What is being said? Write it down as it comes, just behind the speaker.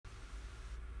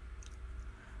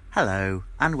Hello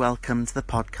and welcome to the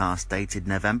podcast dated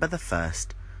November the 1st,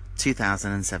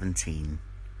 2017.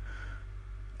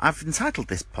 I've entitled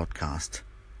this podcast,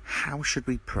 How Should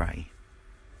We Pray?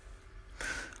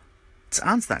 To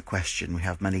answer that question, we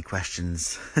have many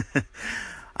questions.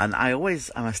 And I always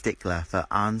am a stickler for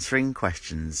answering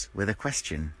questions with a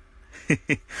question.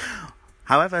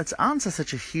 However, to answer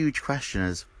such a huge question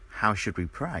as how should we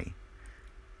pray,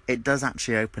 it does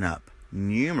actually open up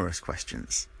numerous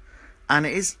questions. And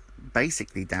it is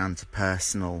basically down to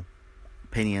personal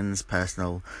opinions,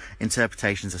 personal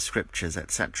interpretations of scriptures,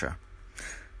 etc.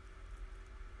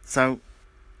 So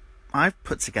I've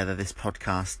put together this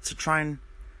podcast to try and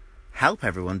help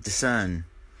everyone discern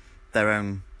their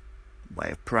own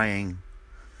way of praying.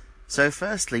 So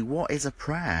firstly, what is a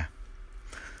prayer?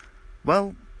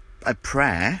 Well, a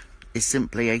prayer is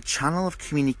simply a channel of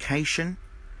communication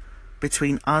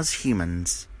between us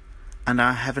humans and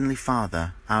our Heavenly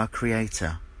Father, our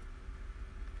Creator.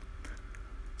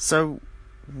 So,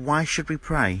 why should we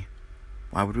pray?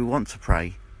 Why would we want to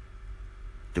pray?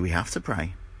 Do we have to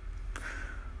pray?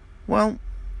 Well,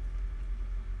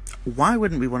 why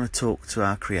wouldn't we want to talk to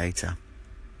our Creator?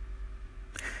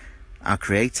 Our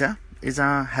Creator is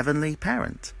our Heavenly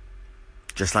Parent.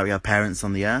 Just like we have parents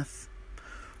on the earth,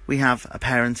 we have a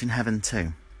parent in heaven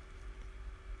too.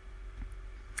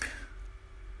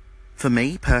 For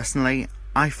me, personally,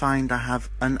 I find I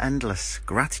have an endless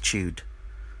gratitude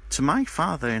to my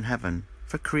Father in heaven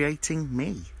for creating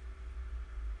me.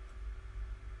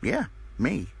 Yeah,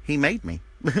 me. He made me.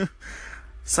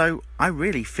 So I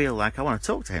really feel like I want to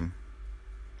talk to him.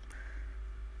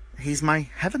 He's my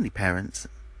heavenly parent.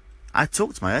 I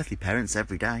talk to my earthly parents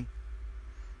every day.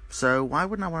 So why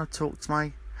wouldn't I want to talk to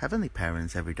my heavenly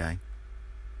parents every day?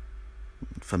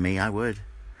 For me, I would.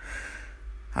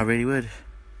 I really would.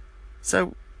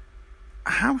 So,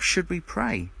 how should we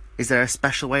pray? Is there a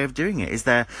special way of doing it? Is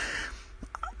there...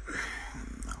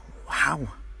 How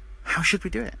should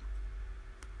we do it?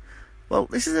 Well,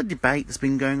 this is a debate that's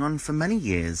been going on for many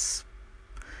years.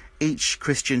 Each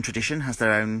Christian tradition has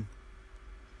their own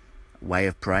way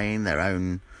of praying, their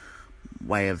own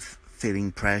way of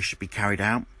feeling prayer should be carried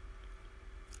out.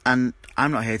 And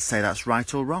I'm not here to say that's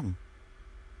right or wrong.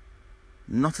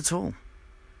 Not at all.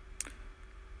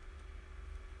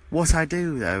 What I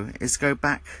do, though, is go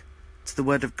back to the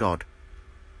Word of God.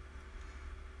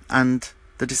 And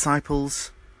the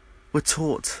disciples were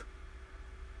taught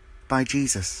by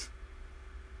Jesus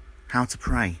how to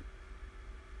pray.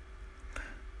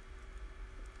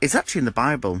 It's actually in the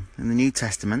Bible, in the New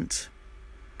Testament,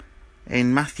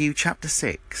 in Matthew chapter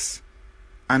 6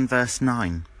 and verse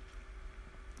 9.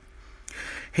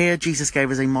 Here Jesus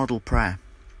gave us a model prayer,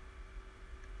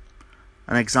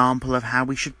 an example of how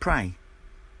we should pray.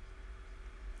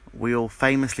 We all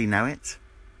famously know it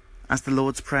as the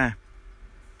Lord's Prayer.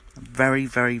 A very,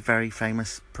 very, very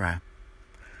famous prayer.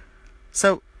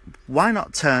 So, why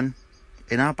not turn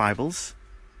in our Bibles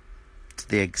to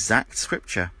the exact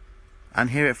scripture and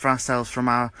hear it for ourselves from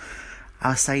our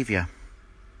Saviour?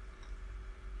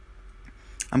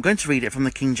 I'm going to read it from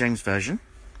the King James Version.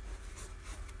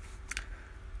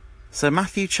 So,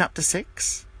 Matthew chapter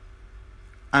 6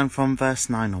 and from verse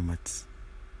 9 onwards.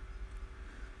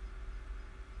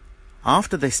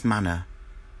 After this manner,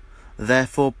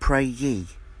 therefore pray ye,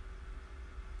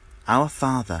 Our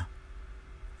Father,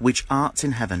 which art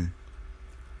in heaven,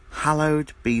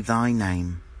 hallowed be thy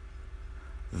name.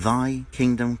 Thy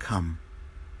kingdom come.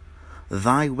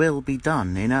 Thy will be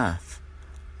done in earth,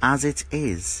 as it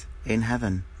is in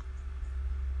heaven.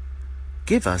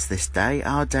 Give us this day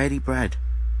our daily bread,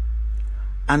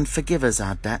 and forgive us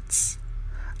our debts,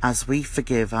 as we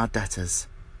forgive our debtors.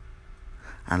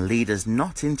 And lead us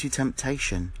not into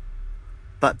temptation,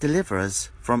 but deliver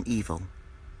us from evil.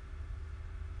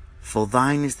 For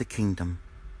thine is the kingdom,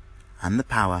 and the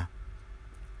power,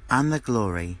 and the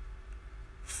glory,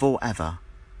 forever.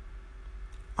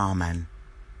 Amen.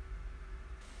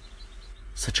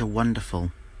 Such a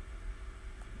wonderful,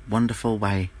 wonderful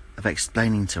way of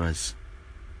explaining to us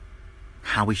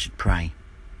how we should pray.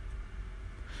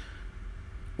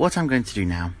 What I'm going to do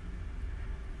now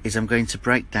is I'm going to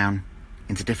break down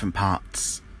into different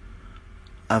parts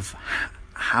of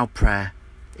how prayer,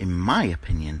 in my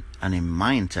opinion and in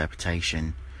my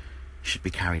interpretation, should be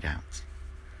carried out.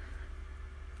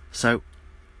 So,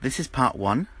 this is part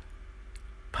 1.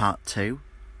 Part 2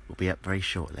 will be up very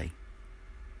shortly.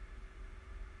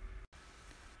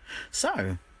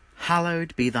 So,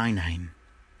 hallowed be thy name.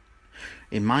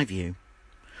 In my view,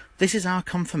 this is our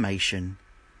confirmation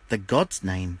that God's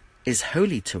name is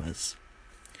holy to us,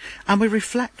 and we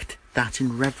reflect that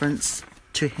in reverence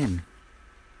to him.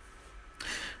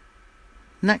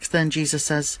 Next then, Jesus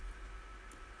says,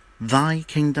 "Thy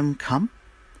kingdom come,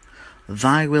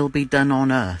 thy will be done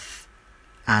on earth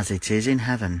as it is in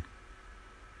heaven."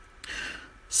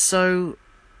 So,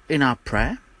 in our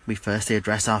prayer, we firstly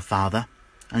address our Father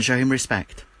and show him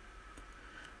respect.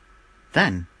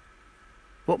 Then,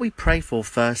 what we pray for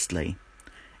firstly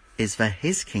is for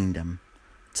his kingdom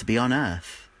to be on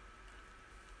earth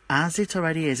as it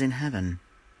already is in heaven.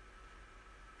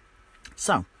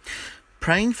 So,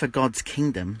 praying for God's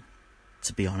kingdom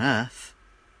to be on earth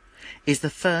is the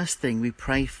first thing we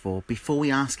pray for before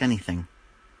we ask anything.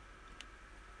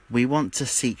 We want to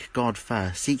seek God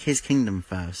first, seek his kingdom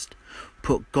first,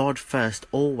 put God first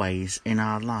always in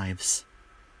our lives.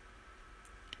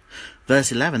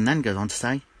 Verse 11 then goes on to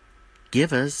say,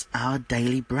 "Give us our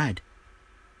daily bread."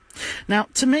 Now,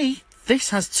 to me,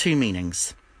 this has two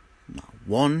meanings.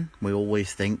 One, we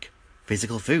always think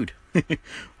physical food.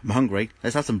 I'm hungry,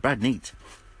 let's have some bread and eat.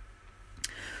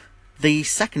 The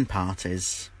second part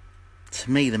is,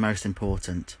 to me, the most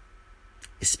important,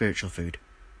 is spiritual food.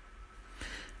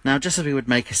 Now, just as we would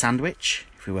make a sandwich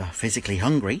if we were physically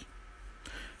hungry,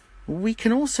 we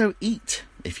can also eat,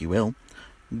 if you will,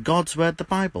 God's word, the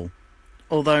Bible.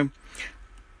 Although,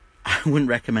 I wouldn't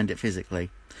recommend it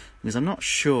physically, because I'm not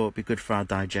sure it'd be good for our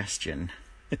digestion.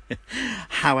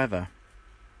 However,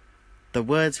 the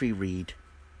words we read,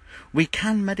 we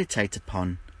can meditate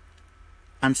upon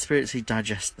and spiritually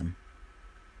digest them.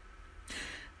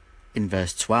 In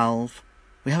verse 12,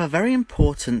 we have a very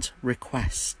important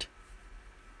request.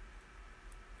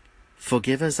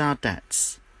 "Forgive us our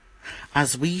debts,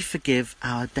 as we forgive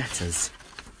our debtors."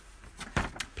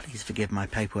 Please forgive my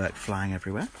paperwork flying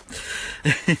everywhere.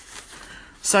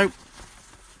 So,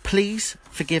 please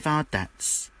forgive our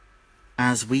debts,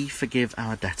 as we forgive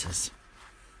our debtors.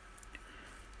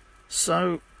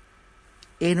 So,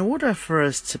 in order for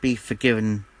us to be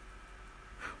forgiven,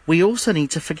 we also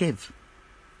need to forgive.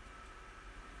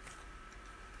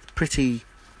 Pretty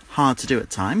hard to do at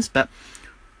times, but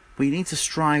we need to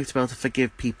strive to be able to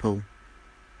forgive people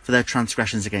for their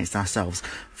transgressions against ourselves,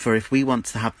 for if we want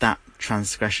to have that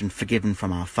transgression forgiven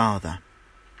from our Father.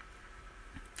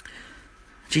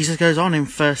 Jesus goes on in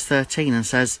verse 13 and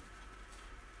says,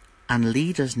 "And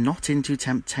lead us not into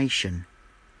temptation,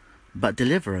 but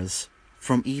deliver us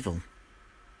from evil."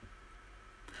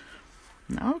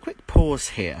 Now, a quick pause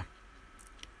here.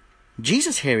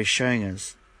 Jesus here is showing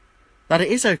us that it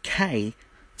is okay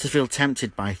to feel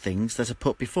tempted by things that are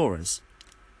put before us,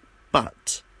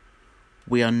 but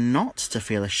we are not to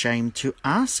feel ashamed to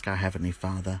ask our Heavenly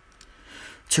Father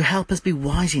to help us be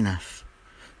wise enough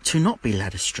to not be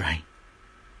led astray.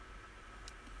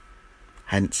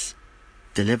 Hence,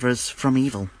 deliver us from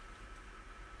evil.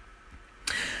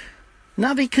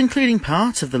 Now, the concluding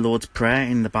part of the Lord's Prayer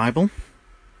in the Bible,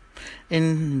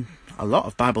 in a lot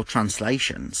of Bible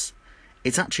translations,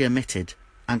 it's actually omitted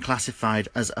and classified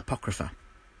as Apocrypha.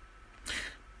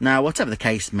 Now, whatever the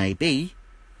case may be,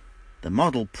 the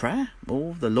model prayer,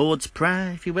 or the Lord's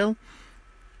Prayer, if you will,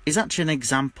 is actually an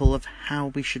example of how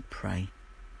we should pray.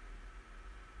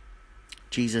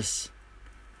 Jesus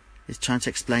is trying to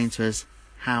explain to us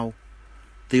how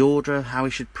the order of how we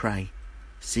should pray,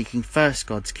 seeking first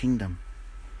God's kingdom.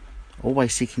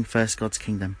 Always seeking first God's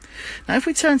kingdom. Now, if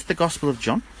we turn to the Gospel of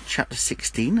John, chapter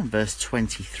 16 and verse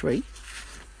 23,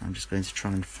 I'm just going to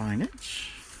try and find it.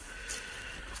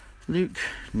 Luke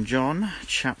and John,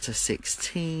 chapter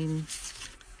 16.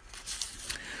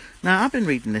 Now, I've been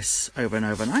reading this over and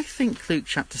over, and I think Luke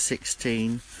chapter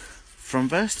 16, from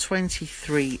verse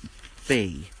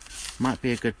 23b, might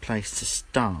be a good place to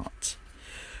start.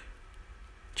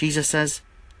 Jesus says,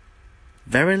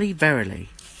 "Verily, verily,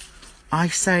 I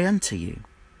say unto you,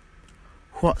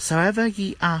 whatsoever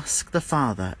ye ask the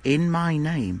Father in my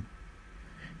name,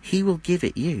 he will give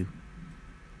it you.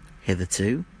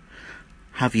 Hitherto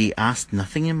have ye asked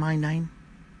nothing in my name?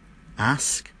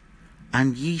 Ask,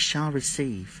 and ye shall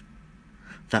receive,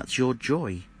 that your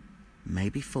joy may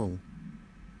be full."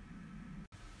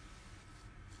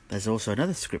 There's also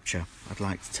another scripture I'd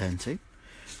like to turn to,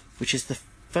 which is the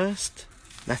first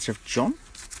letter of John,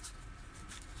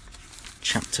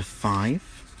 chapter 5.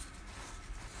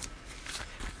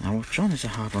 Now, John is a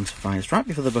hard one to find. It's right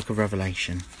before the book of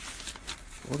Revelation.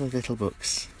 All the little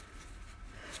books,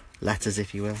 letters,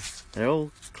 if you will, they're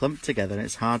all clumped together, and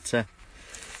it's hard to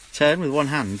turn with one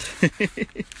hand.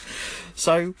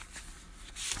 So,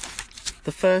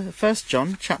 the first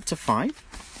John, chapter 5,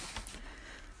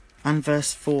 and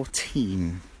verse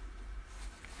 14.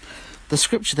 The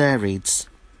scripture there reads,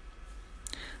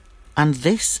 "And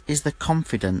this is the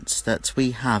confidence that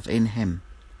we have in him,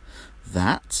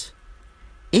 that,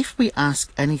 if we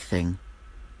ask anything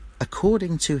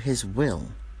according to his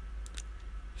will,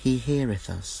 he heareth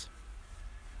us.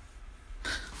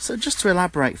 So just to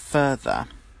elaborate further,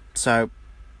 so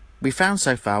we found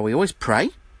so far we always pray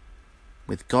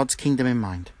with God's kingdom in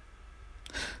mind.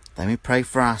 Then we pray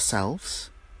for ourselves,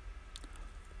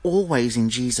 always in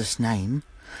Jesus' name,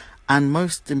 and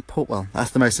that's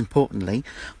the most importantly,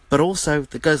 but also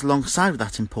that goes alongside with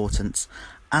that importance,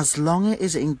 as long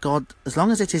as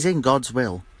it is in God's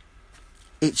will,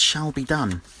 it shall be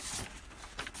done.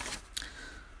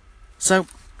 So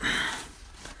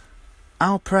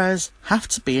our prayers have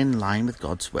to be in line with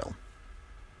God's will.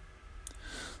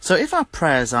 So if our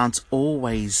prayers aren't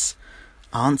always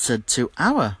answered to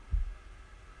our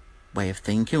way of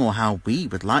thinking or how we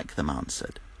would like them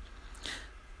answered,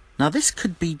 now this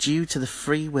could be due to the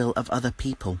free will of other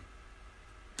people.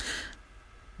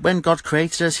 When God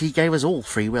created us, he gave us all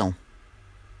free will.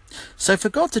 So for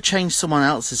God to change someone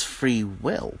else's free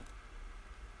will,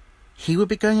 he would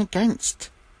be going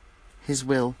against his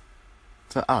will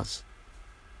for us.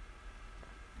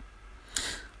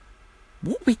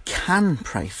 What we can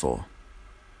pray for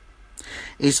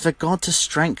is for God to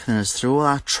strengthen us through all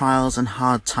our trials and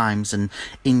hard times and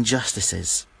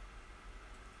injustices,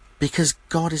 because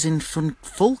God is in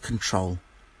full control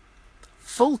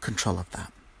of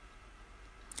that.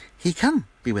 He can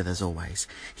be with us always.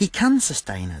 He can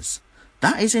sustain us.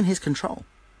 That is in his control.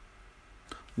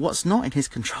 What's not in his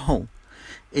control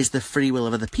is the free will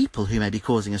of other people who may be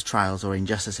causing us trials or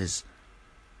injustices.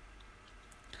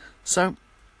 So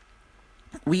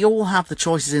we all have the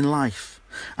choices in life,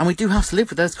 and we do have to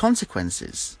live with those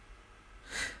consequences.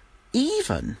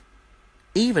 Even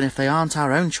if they aren't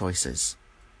our own choices,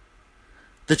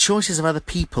 the choices of other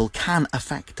people can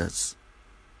affect us,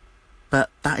 but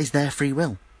that is their free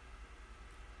will.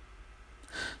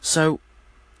 So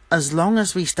as long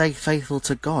as we stay faithful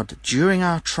to God during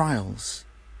our trials,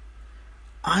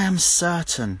 I am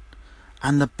certain,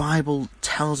 and the Bible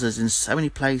tells us in so many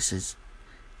places,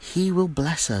 he will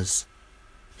bless us.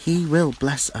 He will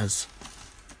bless us.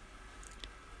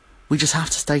 We just have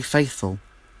to stay faithful.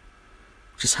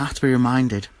 We just have to be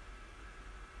reminded.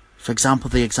 For example,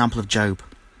 the example of Job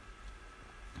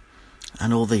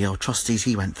and all the atrocities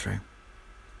he went through.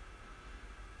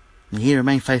 And he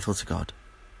remained faithful to God.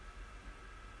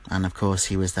 And of course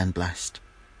he was then blessed.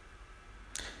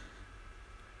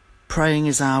 Praying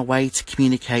is our way to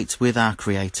communicate with our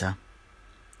Creator.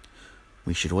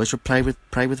 We should always pray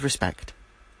with respect.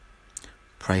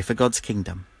 Pray for God's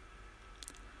kingdom.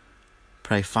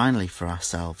 Pray finally for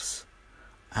ourselves.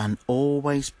 And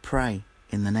always pray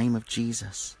in the name of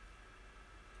Jesus.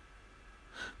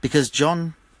 Because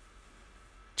John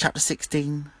chapter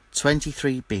 16,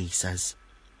 23b says,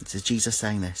 this is Jesus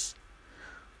saying this,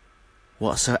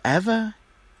 whatsoever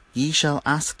ye shall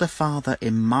ask the Father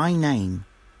in my name,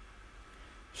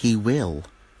 he will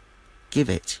give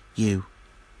it you.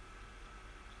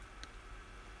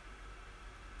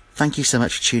 Thank you so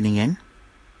much for tuning in.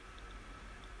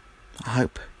 I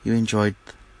hope you enjoyed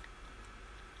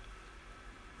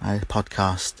my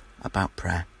podcast about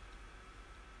prayer.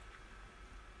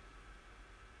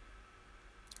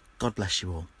 God bless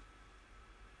you all.